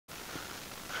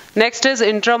Next is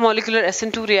intramolecular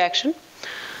SN2 reaction.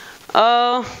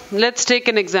 Let's take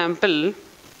an example.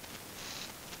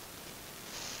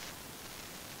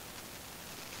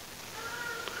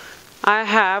 I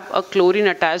have a chlorine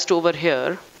attached over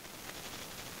here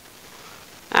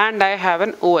and I have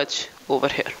an OH over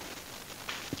here.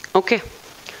 Okay.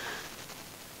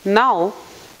 Now,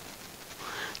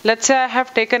 let's say I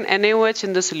have taken NaOH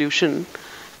in the solution,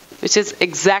 which is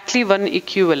exactly 1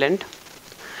 equivalent,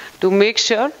 to make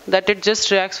sure that it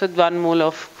just reacts with 1 mole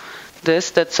of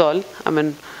this, that's all. I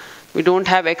mean, we don't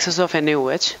have excess of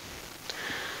NaOH.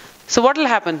 So what will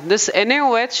happen? This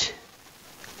NaOH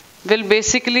will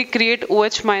basically create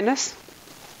OH minus.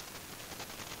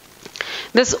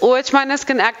 This OH minus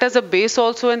can act as a base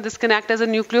also, and this can act as a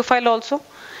nucleophile also.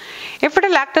 If it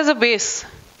will act as a base,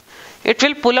 it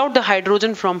will pull out the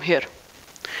hydrogen from here.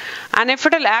 And if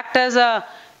it will act as a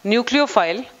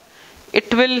nucleophile,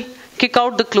 it will kick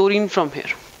out the chlorine from here.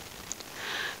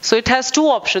 So it has two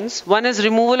options. One is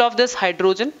removal of this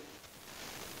hydrogen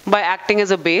by acting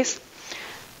as a base,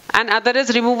 and other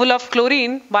is removal of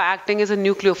chlorine by acting as a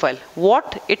nucleophile.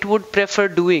 What it would prefer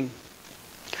doing?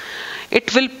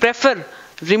 It will prefer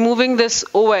removing this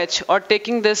OH or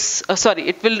taking this,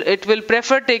 it will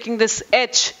prefer taking this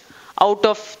H out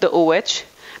of the OH,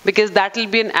 because that will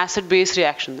be an acid-base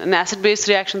reaction. And acid-base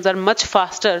reactions are much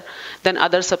faster than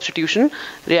other substitution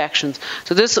reactions.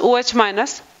 So this OH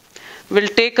minus will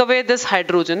take away this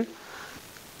hydrogen,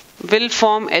 will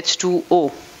form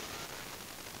H2O.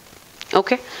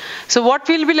 Okay. So what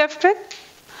we will be left with?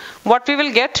 What we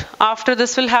will get after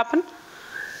this will happen?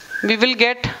 We will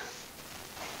get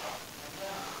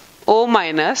O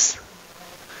minus,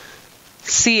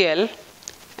 Cl,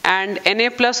 and Na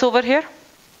plus over here.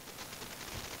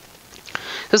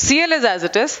 So Cl is as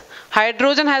it is.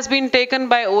 Hydrogen has been taken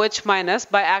by OH minus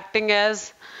by acting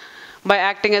as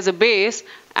a base,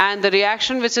 and the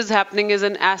reaction which is happening is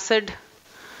an acid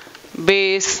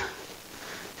base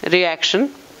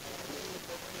reaction.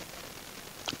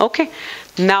 Okay.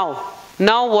 Now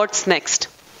what's next?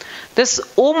 This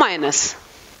O minus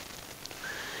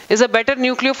is a better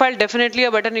nucleophile, definitely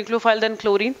a better nucleophile than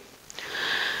chlorine.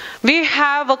 We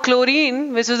have a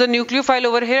chlorine which is a nucleophile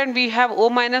over here, and we have O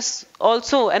minus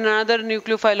also, and another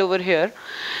nucleophile over here.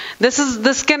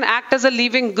 This can act as a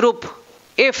leaving group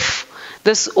if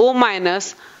this O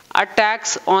minus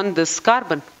attacks on this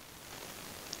carbon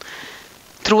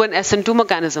through an SN2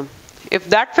 mechanism. If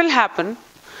that will happen,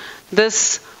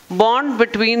 this bond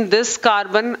between this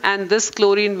carbon and this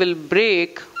chlorine will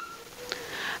break,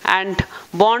 and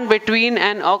bond between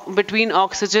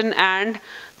oxygen and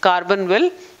carbon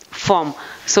will form.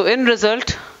 So in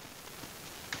result,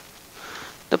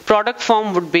 the product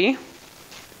form would be,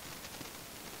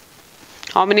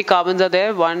 how many carbons are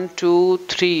there? 1, 2,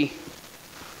 3.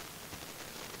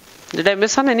 Did I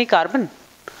miss on any carbon?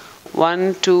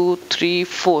 1, 2, 3,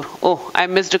 4. Oh, I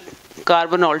missed a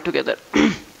carbon altogether.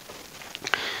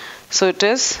 So it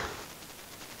is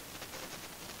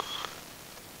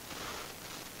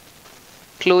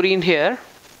chlorine here.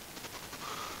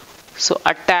 So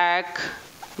attack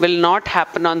will not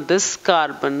happen on this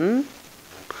carbon.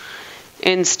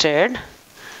 Instead,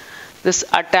 this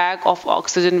attack of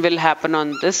oxygen will happen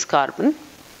on this carbon,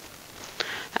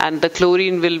 and the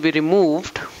chlorine will be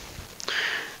removed,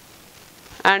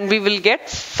 and we will get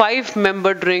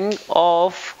 5-membered ring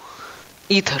of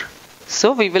ether.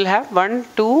 So we will have 1,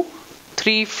 2,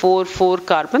 3, 4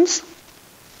 carbons.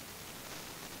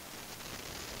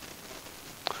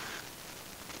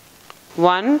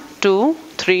 One, 2,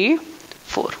 3,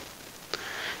 4.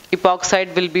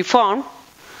 Epoxide will be formed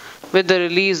with the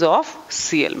release of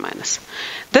Cl minus.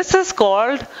 This is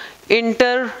called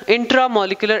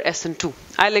intramolecular SN2.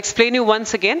 I'll explain you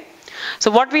once again.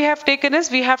 So what we have taken is,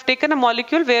 we have taken a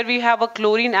molecule where we have a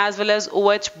chlorine as well as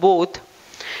OH both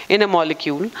in a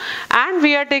molecule, and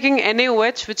we are taking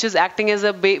NaOH, which is acting as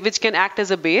a which can act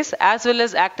as a base as well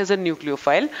as act as a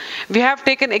nucleophile. We have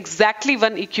taken exactly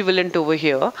 1 equivalent over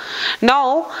here.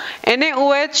 Now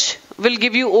NaOH will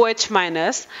give you OH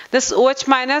minus. This OH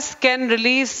minus can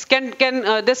release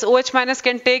this OH minus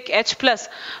can take H plus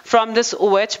from this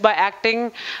OH by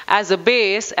acting as a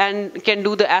base and can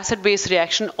do the acid base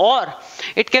reaction, or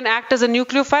it can act as a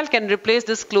nucleophile, can replace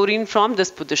this chlorine from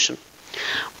this position.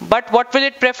 But what will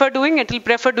it prefer doing? It will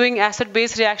prefer doing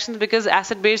acid-base reactions, because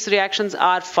acid-base reactions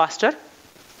are faster.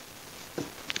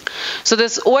 So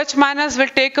this OH minus will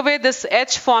take away this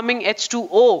H, forming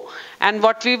H2O, and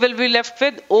what we will be left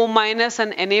with, O minus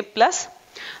and Na plus.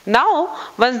 Now,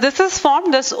 once this is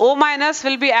formed, this O minus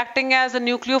will be acting as a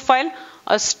nucleophile,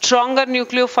 a stronger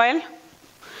nucleophile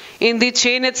in the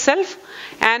chain itself.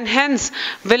 and hence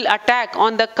will attack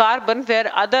on the carbon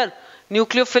where other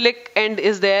nucleophilic end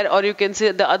is there, or you can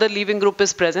say the other leaving group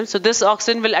is present. So this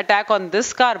oxygen will attack on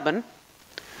this carbon,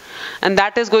 and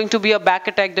that is going to be a back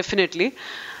attack definitely.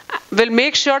 We'll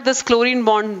make sure this chlorine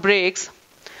bond breaks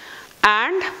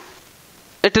and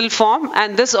it will form,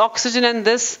 and this oxygen and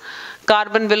this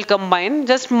carbon will combine.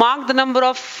 Just mark the number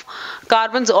of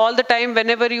carbons all the time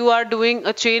whenever you are doing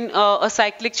a chain, a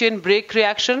cyclic chain break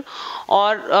reaction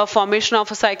or a formation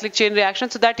of a cyclic chain reaction,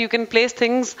 so that you can place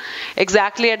things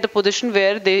exactly at the position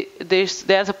where they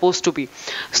are supposed to be.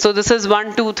 So this is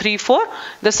 1, 2, 3, 4.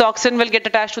 This oxygen will get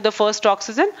attached to the first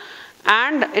oxygen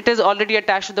and it is already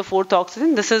attached to the fourth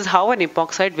oxygen. This is how an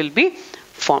epoxide will be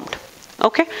formed.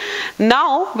 Okay,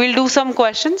 now we'll do some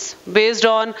questions based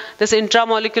on this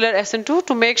intramolecular SN2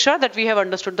 to make sure that we have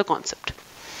understood the concept.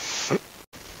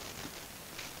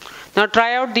 Now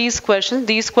try out these questions.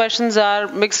 These questions are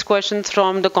mixed questions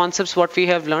from the concepts what we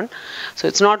have learned. So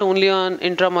it's not only on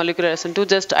intramolecular SN2.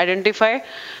 Just identify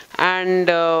and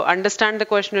understand the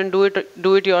question and do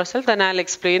it yourself. Then I'll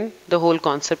explain the whole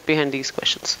concept behind these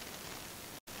questions.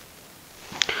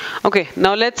 Okay,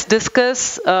 now let's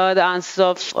discuss the answers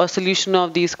of a solution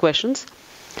of these questions.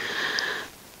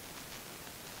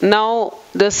 Now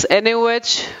this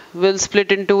NaOH will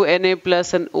split into Na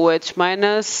plus and OH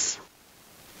minus.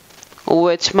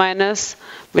 OH minus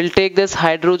will take this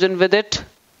hydrogen with it.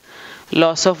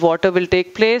 Loss of water will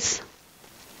take place.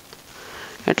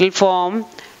 It will form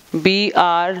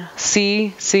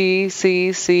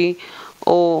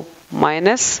BrCCCCO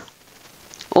minus.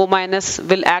 O minus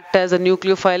will act as a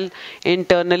nucleophile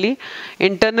internally.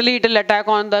 Internally it will attack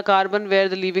on the carbon where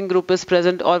the leaving group is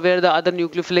present or where the other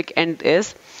nucleophilic end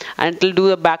is, and it will do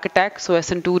the back attack, so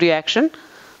SN2 reaction.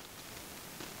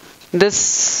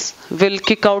 This will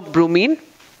kick out bromine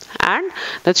and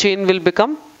the chain will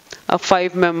become a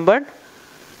 5-membered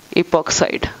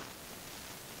epoxide.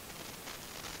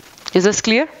 Is this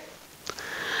clear?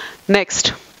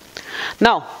 Next.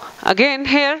 Now again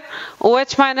here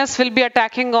OH minus will be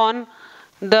attacking on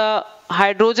the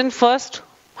hydrogen first,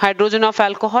 hydrogen of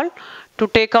alcohol, to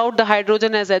take out the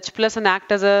hydrogen as H plus and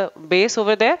act as a base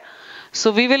over there.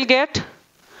 So we will get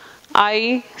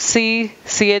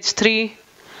ICCH3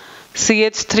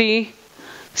 CH3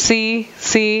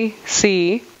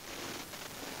 CCC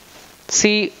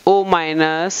CO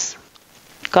minus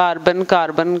carbon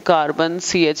carbon carbon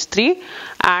CH3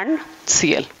 and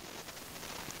Cl.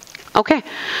 Okay,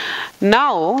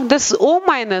 now this O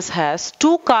minus has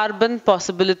 2 carbon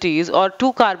possibilities or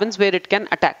 2 carbons where it can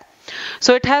attack.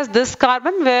 So it has this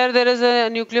carbon where there is a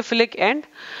nucleophilic end,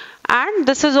 and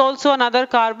this is also another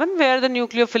carbon where the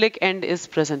nucleophilic end is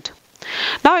present.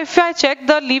 Now if I check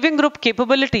the leaving group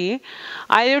capability,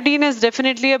 iodine is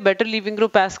definitely a better leaving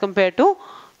group as compared to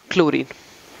chlorine.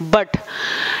 But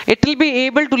it will be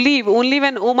able to leave only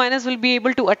when O minus will be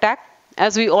able to attack.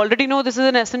 As we already know, this is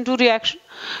an SN2 reaction.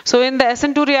 So in the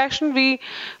SN2 reaction, we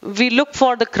look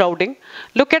for the crowding.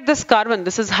 Look at this carbon.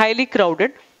 This is highly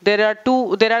crowded. There are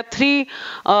 3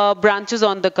 branches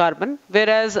on the carbon,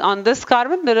 whereas on this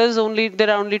carbon there are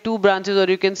only 2 branches, or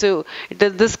you can say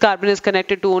this carbon is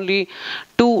connected to only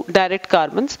 2 direct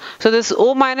carbons. So this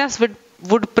O minus would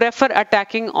prefer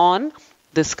attacking on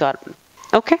this carbon.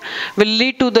 Okay, will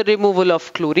lead to the removal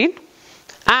of chlorine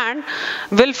and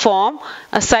will form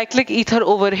a cyclic ether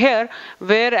over here,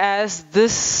 whereas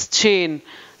this chain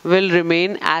will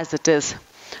remain as it is.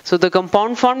 So the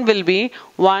compound formed will be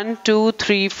 1, 2,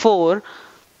 3, 4,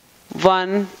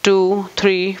 1, 2,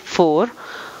 3, 4.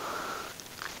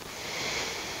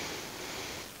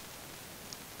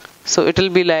 So it will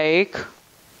be like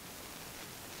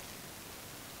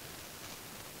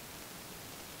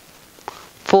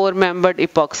four-membered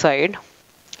epoxide.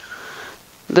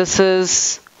 This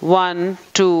is 1,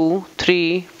 2,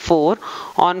 3, 4.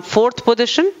 On 4th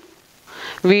position,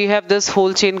 we have this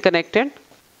whole chain connected.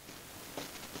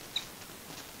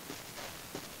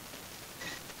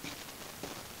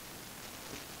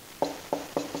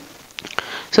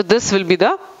 So this will be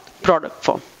the product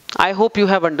form. I hope you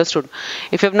have understood.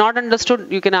 If you have not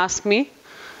understood, you can ask me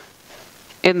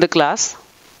in the class.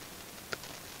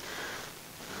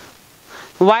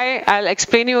 Why? I'll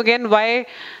explain you again why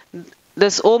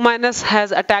this O minus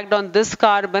has attacked on this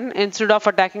carbon instead of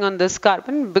attacking on this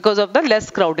carbon, because of the less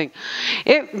crowding.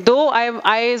 Though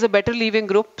I is a better leaving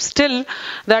group, still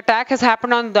the attack has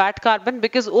happened on that carbon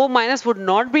because O minus would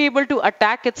not be able to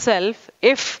attack itself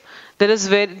if there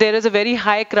is a very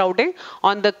high crowding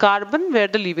on the carbon where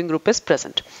the leaving group is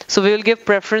present. So we will give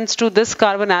preference to this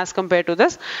carbon as compared to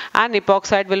this, and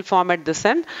epoxide will form at this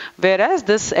end, whereas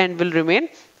this end will remain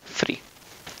free.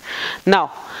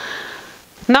 Now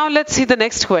Now let's see the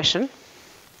next question.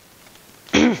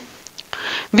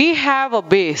 We have a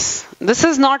base. This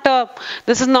is the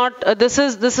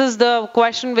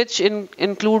question which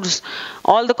includes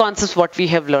all the concepts what we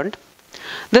have learned.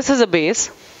 This is a base,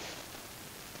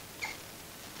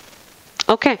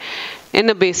 okay, in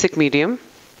a basic medium.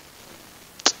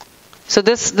 So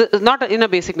not in a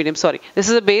basic medium, sorry. This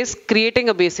is a base creating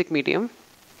a basic medium.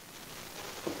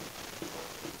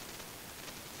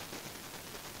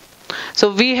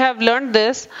 So we have learned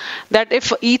this, that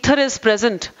if ether is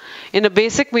present in a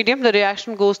basic medium, the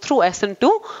reaction goes through SN2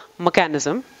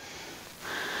 mechanism.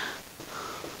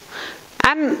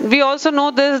 And we also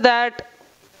know this, that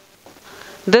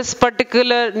this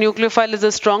particular nucleophile is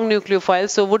a strong nucleophile,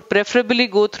 so would preferably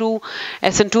go through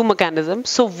SN2 mechanism.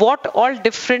 So what all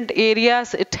different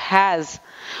areas it has,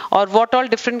 or what all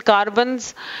different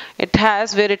carbons it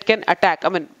has where it can attack. I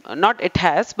mean, not it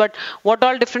has, but what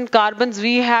all different carbons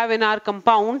we have in our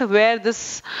compound where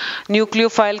this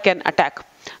nucleophile can attack.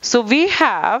 So we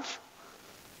have,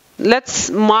 let's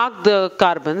mark the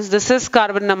carbons. This is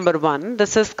carbon number 1,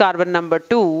 this is carbon number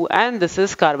 2, and this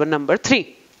is carbon number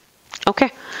 3.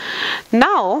 Okay.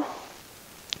 Now,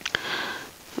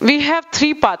 we have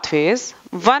 3 pathways.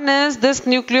 One is this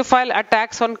nucleophile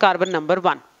attacks on carbon number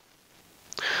 1.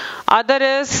 Other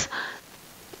is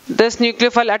this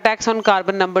nucleophile attacks on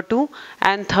carbon number 2,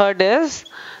 and third is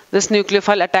this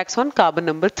nucleophile attacks on carbon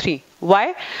number 3.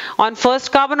 Why? On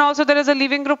first carbon also there is a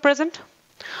leaving group present.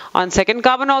 On second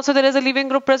carbon also there is a leaving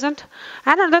group present.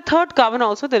 And on the third carbon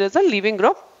also there is a leaving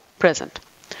group present.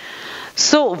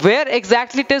 So where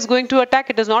exactly it is going to attack?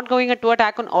 It is not going to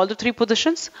attack on all the 3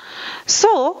 positions.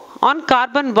 So on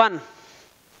carbon 1,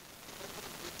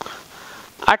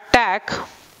 attack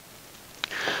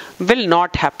will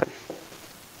not happen.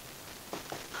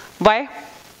 Why?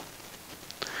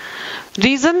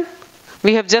 Reason,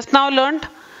 we have just now learned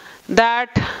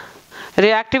that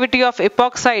reactivity of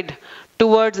epoxide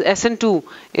towards SN2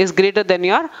 is greater than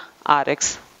your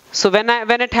Rx. So when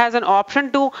it has an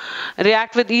option to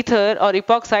react with ether or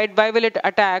epoxide, why will it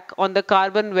attack on the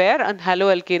carbon where a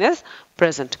haloalkane is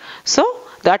present? So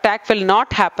the attack will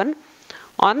not happen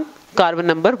on carbon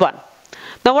number 1.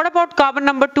 Now what about carbon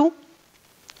number 2?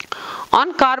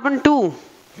 On carbon 2,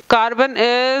 carbon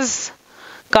is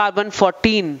carbon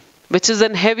 14, which is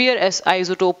a heavier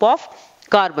isotope of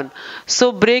carbon.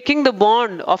 So breaking the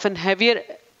bond of a heavier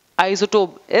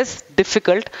isotope is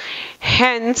difficult.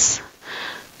 Hence,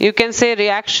 you can say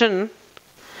reaction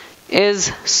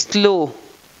is slow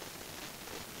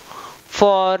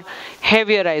for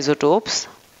heavier isotopes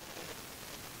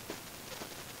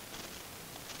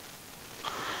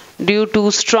due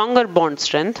to stronger bond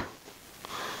strength,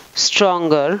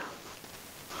 stronger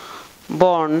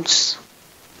bonds.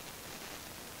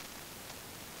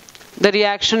 The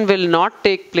reaction will not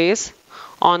take place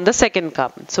on the second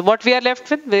carbon. So what we are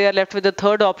left with? We are left with the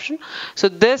third option. So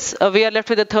this we are left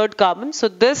with the third carbon. So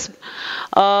this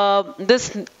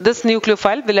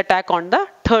nucleophile will attack on the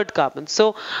third carbon.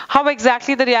 So how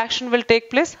exactly the reaction will take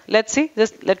place? Let's see.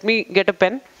 Just let me get a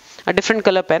pen, a different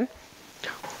color pen.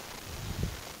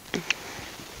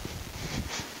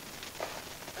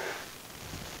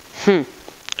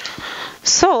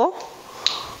 So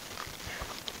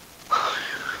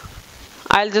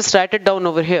I'll just write it down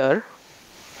over here.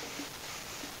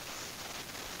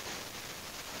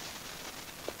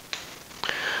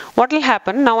 What will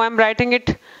happen? Now I'm writing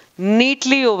it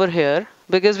neatly over here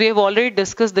because we have already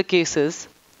discussed the cases.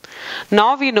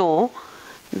 Now we know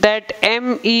that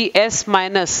MES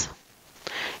minus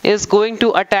is going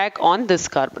to attack on this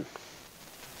carbon.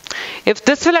 If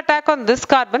this will attack on this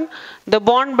carbon, the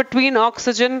bond between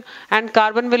oxygen and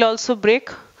carbon will also break,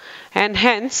 and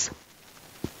hence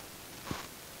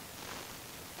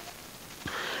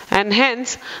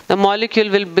the molecule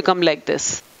will become like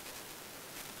this.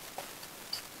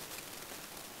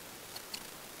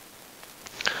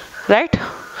 Right?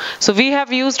 So we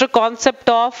have used a concept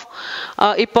of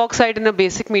epoxide in a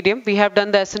basic medium. We have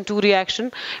done the SN2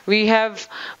 reaction. We have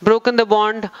broken the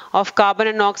bond of carbon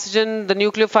and oxygen. The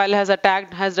nucleophile has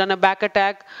attacked, has done a back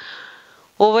attack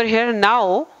over here.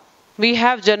 Now we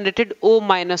have generated O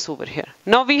minus over here.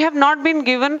 Now we have not been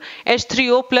given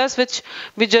H3O plus, which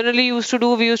we generally used to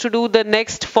do. We used to do the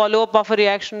next follow-up of a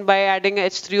reaction by adding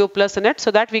H3O plus in it,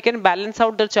 so that we can balance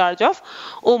out the charge of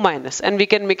O minus and we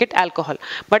can make it alcohol.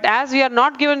 But as we are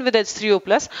not given with H3O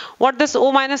plus, what this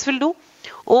O minus will do?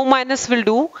 O minus will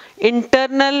do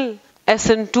internal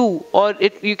SN2, or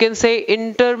you can say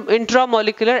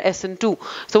intramolecular SN2.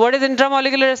 So what is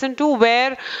intramolecular SN2?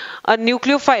 Where a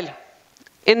nucleophile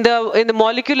in the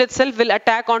molecule itself will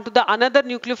attack onto the another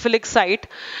nucleophilic site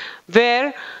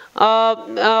where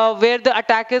where the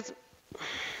attack is,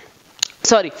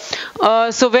 sorry,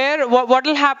 so where what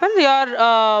will happen, your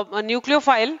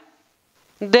nucleophile,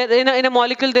 there in a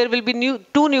molecule there will be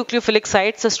two nucleophilic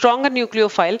sites. A stronger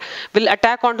nucleophile will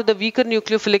attack onto the weaker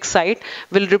nucleophilic site,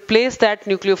 will replace that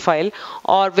nucleophile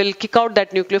or will kick out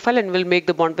that nucleophile and will make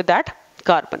the bond with that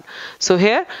carbon. So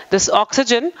here this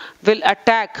oxygen will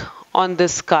attack on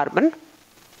this carbon,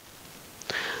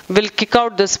 will kick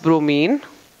out this bromine.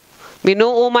 We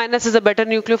know O- is a better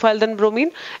nucleophile than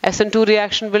bromine. SN2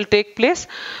 reaction will take place.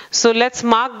 So let's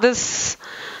mark this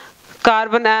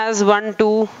carbon as 1,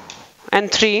 2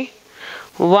 and 3.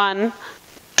 1,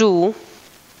 2.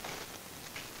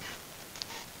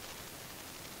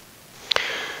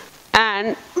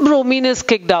 And bromine is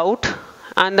kicked out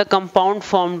and the compound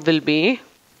formed will be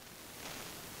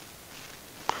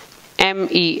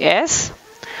MES.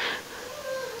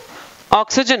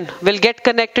 Oxygen will get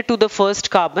connected to the first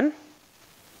carbon.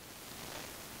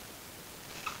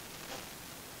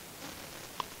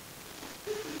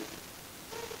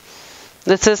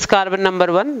 This is carbon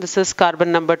number 1, this is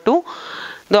carbon number 2.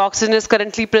 The oxygen is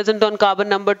currently present on carbon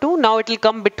number 2. Now it will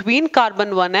come between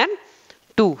carbon 1 and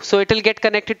 2. So it will get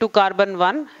connected to carbon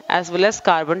 1 as well as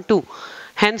carbon 2,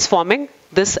 hence forming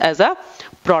this as a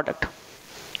product.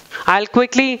 I'll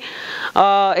quickly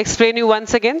explain you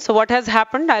once again. So what has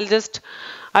happened, I'll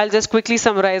just quickly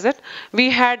summarize it. We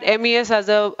had MES as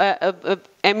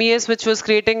MES which was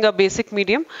creating a basic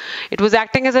medium. It was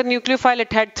acting as a nucleophile.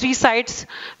 It had 3 sites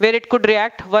where it could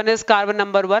react. One is carbon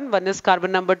number 1, one is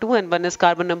carbon number 2 and one is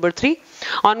carbon number 3.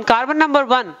 On carbon number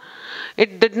 1,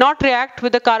 it did not react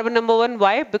with the carbon number 1.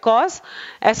 Why? Because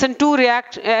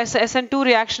SN2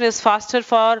 reaction is faster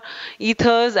for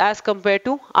ethers as compared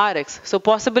to RX. So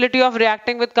possibility of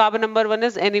reacting with carbon number 1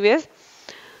 is anyways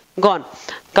gone.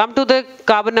 Come to the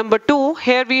carbon number 2.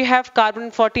 Here we have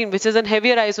carbon 14, which is a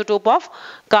heavier isotope of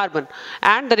carbon,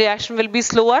 and the reaction will be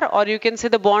slower, or you can say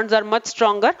the bonds are much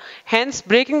stronger. Hence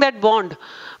breaking the bond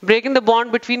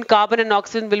between carbon and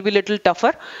oxygen will be little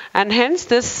tougher, and hence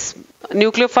this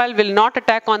nucleophile will not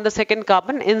attack on the second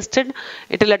carbon. Instead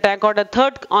it will attack on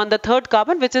the third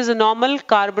carbon, which is a normal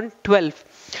carbon 12.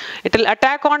 It will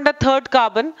attack on the third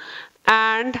carbon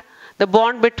and the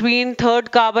bond between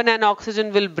third carbon and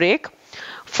oxygen will break,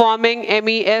 forming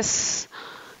MES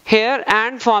here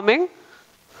and forming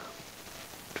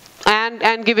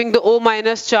and giving the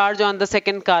O- charge on the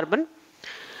second carbon.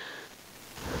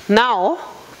 Now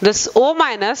this O-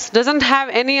 doesn't have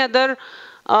any other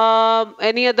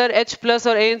H plus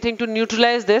or anything to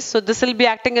neutralize this. So this will be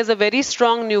acting as a very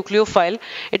strong nucleophile.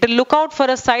 It will look out for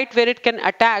a site where it can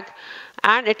attack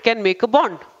and it can make a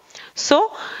bond.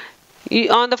 So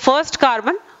on the first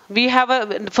carbon,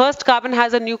 first carbon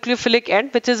has a nucleophilic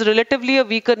end, which is relatively a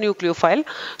weaker nucleophile.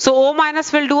 So O-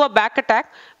 will do a back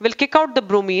attack, will kick out the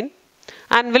bromine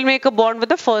and will make a bond with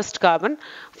the first carbon,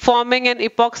 forming an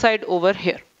epoxide over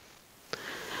here.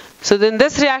 So in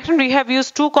this reaction we have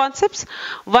used 2 concepts.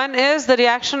 One is the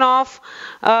reaction of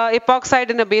epoxide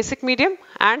in a basic medium,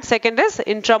 and second is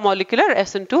intramolecular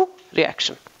SN2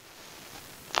 reaction.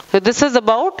 So this is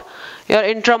about your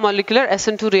intramolecular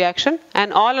SN2 reaction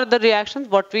and all other reactions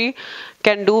what we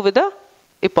can do with the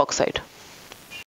epoxide.